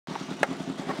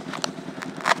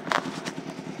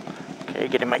Okay,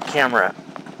 getting my camera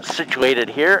situated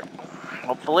here,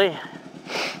 hopefully.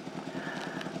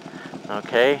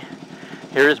 Okay,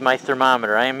 here's my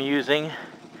thermometer. I am using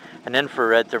an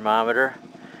infrared thermometer.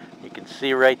 You can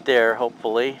see right there,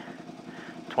 hopefully,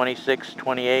 26,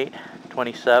 28,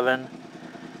 27,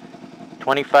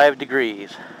 25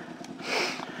 degrees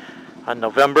on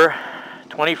November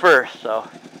 21st. So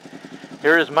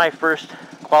here is my first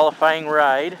qualifying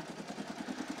ride.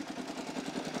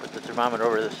 Put the thermometer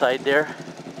over the side there.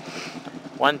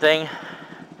 One thing,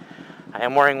 I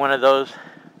am wearing one of those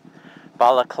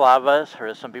balaclavas, or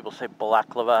as some people say,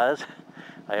 balaclavas,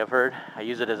 I have heard. I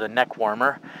use it as a neck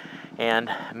warmer.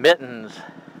 And mittens,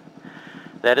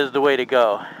 that is the way to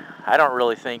go. I don't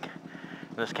really think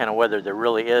in this kind of weather there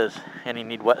really is any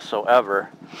need whatsoever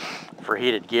for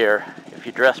heated gear if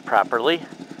you dress properly.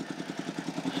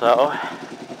 So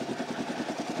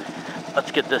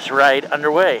let's get this ride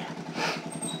underway.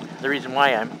 The reason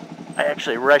why I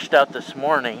actually rushed out this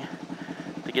morning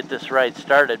to get this ride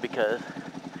started, because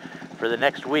for the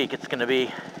next week it's going to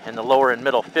be in the lower and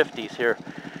middle 50s here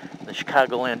in the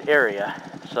Chicagoland area.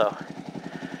 So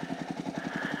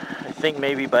I think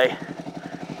maybe by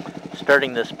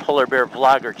starting this Polar Bear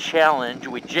Vlogger Challenge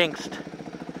we jinxed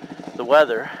the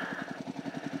weather,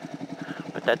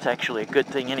 but that's actually a good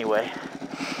thing anyway,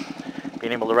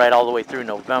 being able to ride all the way through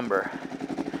November.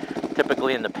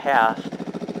 Typically in the past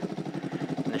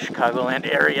in the Chicagoland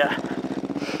area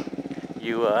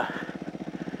you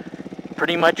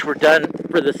pretty much were done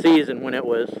for the season when it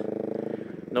was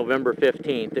November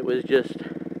 15th. It was just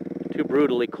too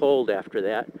brutally cold after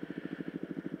that.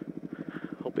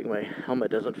 Hoping my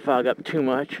helmet doesn't fog up too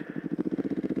much.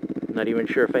 I'm not even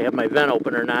sure if I have my vent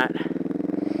open or not.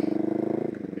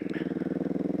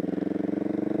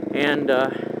 And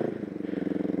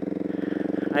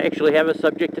I actually have a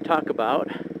subject to talk about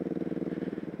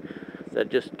that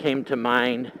just came to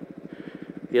mind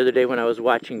the other day when I was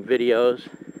watching videos.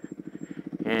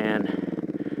 And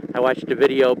I watched a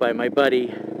video by my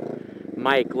buddy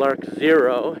Mike Lark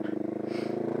Zero,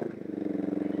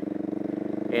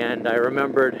 and I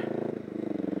remembered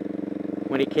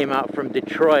when he came out from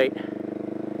Detroit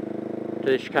to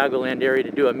the Chicagoland area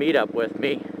to do a meetup with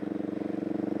me.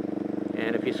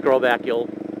 And if you scroll back, I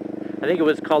think it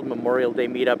was called Memorial Day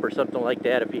Meetup or something like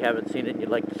that. If you haven't seen it and you'd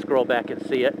like to scroll back and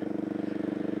see it.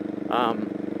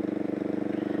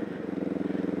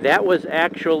 That was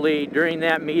actually during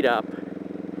that meetup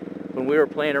when we were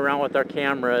playing around with our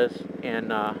cameras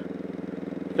and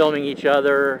filming each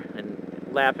other and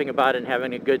laughing about it and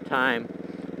having a good time.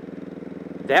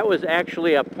 That was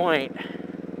actually a point.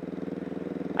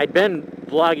 I'd been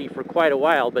vlogging for quite a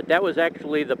while, but that was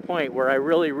actually the point where I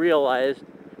really realized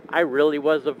I really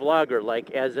was a vlogger, like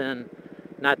as in,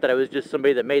 not that I was just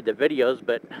somebody that made the videos,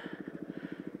 but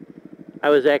I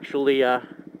was actually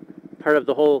part of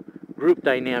the whole group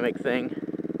dynamic thing.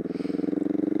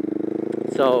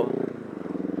 So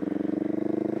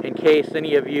in case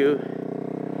any of you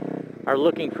are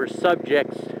looking for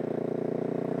subjects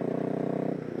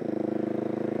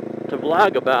to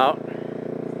vlog about,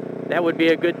 that would be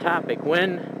a good topic.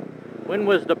 When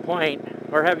was the point,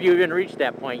 or have you even reached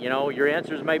that point? You know, your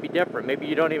answers might be different. Maybe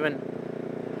you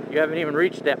haven't even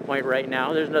reached that point right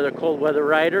now. There's another cold weather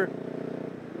rider.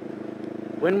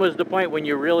 When was the point when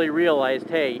you really realized,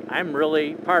 hey, I'm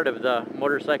really part of the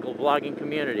motorcycle vlogging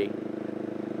community?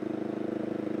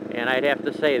 And I'd have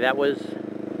to say that was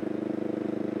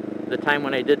the time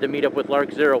when I did the meetup with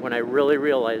Lark Zero, when I really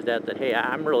realized that hey,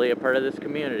 I'm really a part of this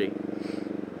community.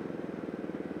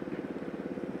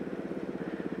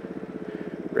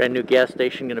 Brand new gas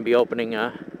station going to be opening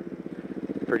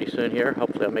pretty soon here.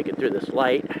 Hopefully I'll make it through this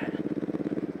light.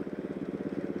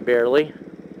 Barely.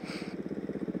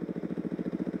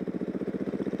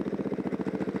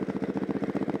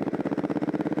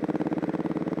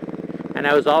 And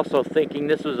I was also thinking,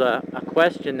 this was a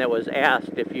question that was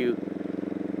asked, if you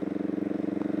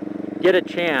get a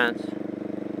chance,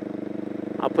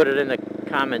 I'll put it in the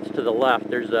comments to the left,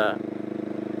 there's a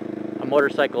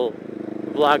motorcycle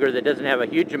vlogger that doesn't have a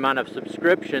huge amount of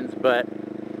subscriptions, but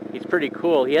he's pretty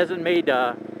cool. He hasn't made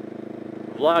a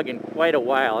vlog in quite a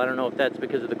while. I don't know if that's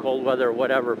because of the cold weather or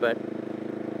whatever, but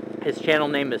his channel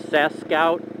name is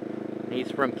Saskscout. He's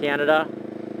from Canada,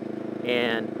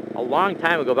 and a long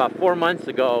time ago, about 4 months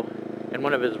ago, in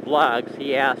one of his vlogs,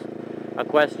 he asked a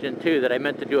question too that I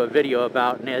meant to do a video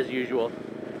about, and as usual,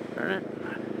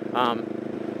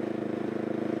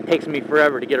 takes me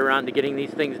forever to get around to getting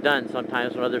these things done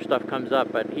sometimes when other stuff comes up.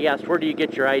 But he asked, where do you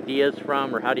get your ideas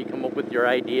from, or how do you come up with your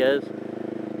ideas?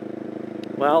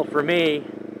 Well, for me,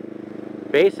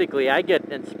 basically I get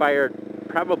inspired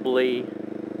probably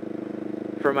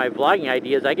for my vlogging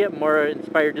ideas, I get more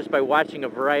inspired just by watching a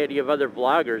variety of other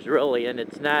vloggers, really, and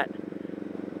it's not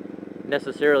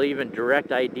necessarily even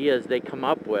direct ideas they come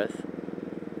up with.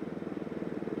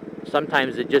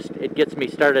 Sometimes it gets me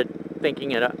started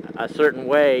thinking in a certain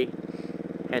way,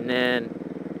 and then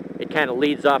it kind of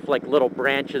leads off like little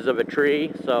branches of a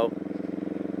tree. So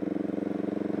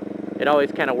it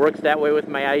always kind of works that way with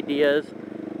my ideas.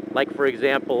 Like, for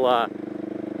example,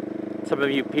 some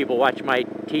of you people watch my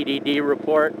TDD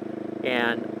report,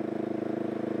 and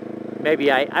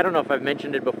maybe I don't know if I've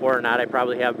mentioned it before or not, I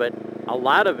probably have, but a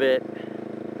lot of it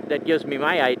that gives me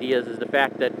my ideas is the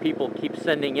fact that people keep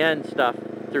sending in stuff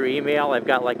through email. I've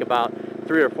got like about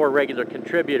 3 or 4 regular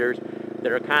contributors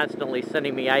that are constantly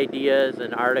sending me ideas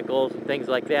and articles and things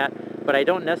like that, but I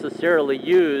don't necessarily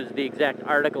use the exact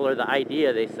article or the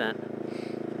idea they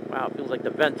sent. Wow, it feels like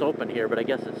the vent's open here, but I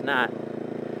guess it's not.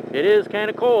 It is kind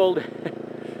of cold.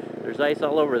 There's ice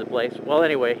all over the place. Well,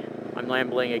 anyway, I'm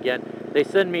rambling again. They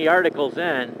send me articles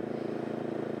in,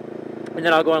 and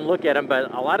then I'll go and look at them,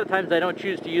 but a lot of times I don't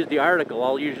choose to use the article.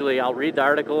 I'll read the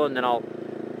article, and then I'll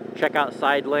check out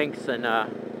side links, and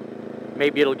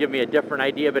maybe it'll give me a different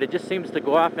idea, but it just seems to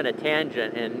go off in a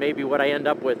tangent, and maybe what I end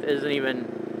up with isn't even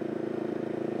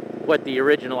what the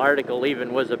original article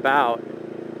even was about.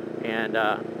 And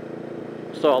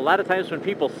so a lot of times when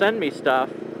people send me stuff,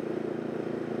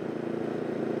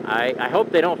 I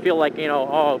hope they don't feel like, you know,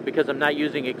 oh, because I'm not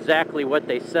using exactly what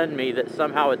they send me, that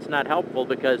somehow it's not helpful,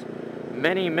 because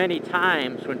many, many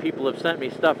times when people have sent me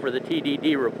stuff for the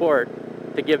TDD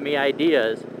report to give me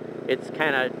ideas, it's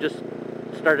kind of just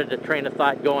started a train of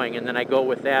thought going, and then I go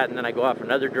with that, and then I go off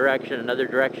another direction,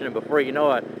 and before you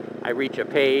know it, I reach a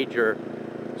page or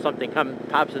something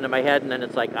pops into my head, and then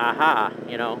it's like, aha,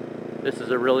 you know, this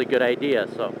is a really good idea.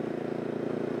 So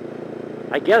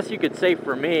I guess you could say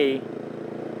for me,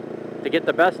 to get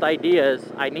the best ideas,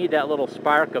 I need that little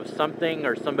spark of something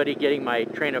or somebody getting my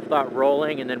train of thought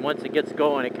rolling, and then once it gets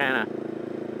going, it kind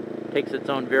of takes its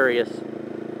own various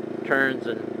turns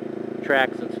and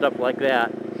tracks and stuff like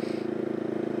that.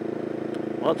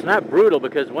 Well, it's not brutal,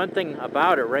 because one thing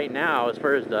about it right now, as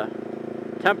far as the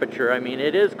temperature, I mean,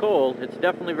 it is cold. It's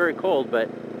definitely very cold, but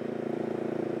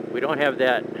we don't have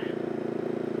that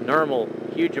normal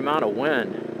huge amount of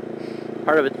wind.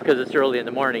 Part of it's because it's early in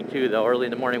the morning too, though. Early in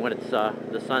the morning when it's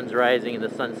the sun's rising and the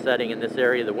sun's setting in this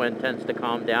area, the wind tends to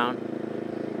calm down.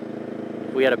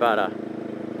 If we had about a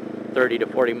 30 to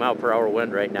 40 mile per hour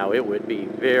wind right now, it would be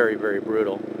very, very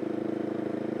brutal.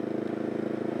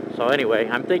 So anyway,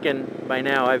 I'm thinking by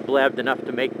now I've blabbed enough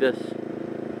to make this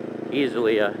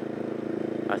easily a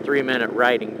 3-minute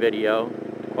riding video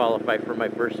to qualify for my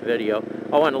first video.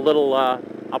 Oh, and a little,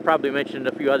 I'll probably mention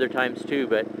it a few other times too,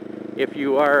 but if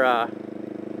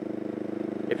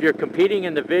you're competing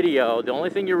in the video, the only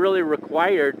thing you're really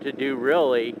required to do,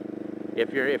 really,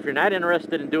 if you're not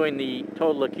interested in doing the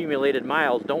total accumulated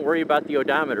miles, don't worry about the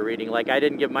odometer reading. Like, I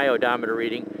didn't give my odometer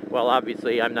reading. Well,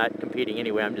 obviously I'm not competing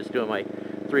anyway. I'm just doing my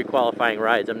 3 qualifying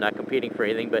rides. I'm not competing for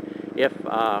anything. But if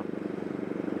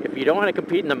you don't want to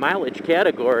compete in the mileage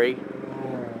category,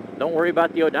 don't worry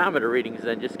about the odometer readings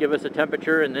then. Just give us a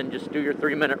temperature and then just do your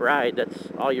 3-minute ride. That's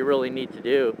all you really need to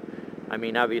do. I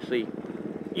mean, obviously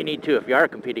you need to if you are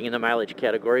competing in the mileage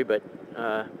category, but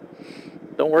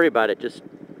don't worry about it. Just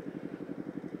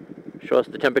show us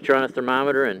the temperature on a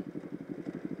thermometer and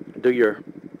do your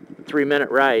 3-minute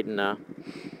ride. And a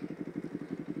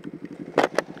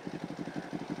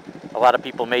lot of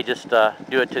people may just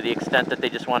do it to the extent that they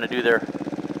just want to do their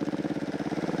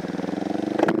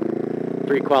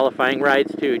 3 qualifying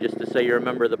rides too, just to say you're a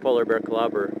member of the Polar Bear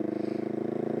Club, or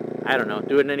I don't know,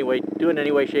 do it in any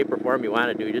way, shape, or form you want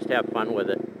to do. Just have fun with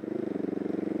it.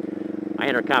 I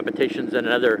enter competitions in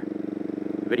another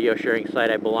video sharing site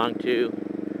I belong to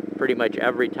pretty much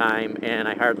every time, and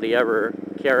I hardly ever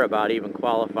care about even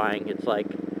qualifying. It's like,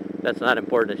 that's not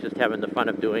important. It's just having the fun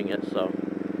of doing it. So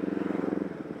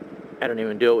I don't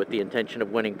even do it with the intention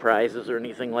of winning prizes or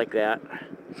anything like that.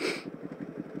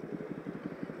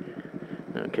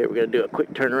 Okay, we're going to do a quick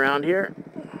turnaround here.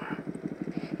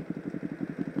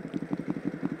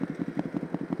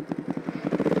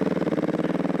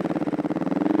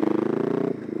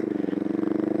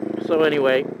 So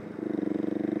anyway,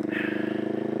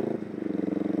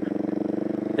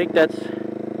 I think that's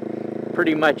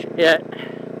pretty much it.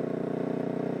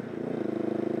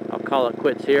 I'll call it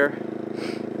quits here.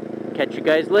 Catch you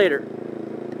guys later.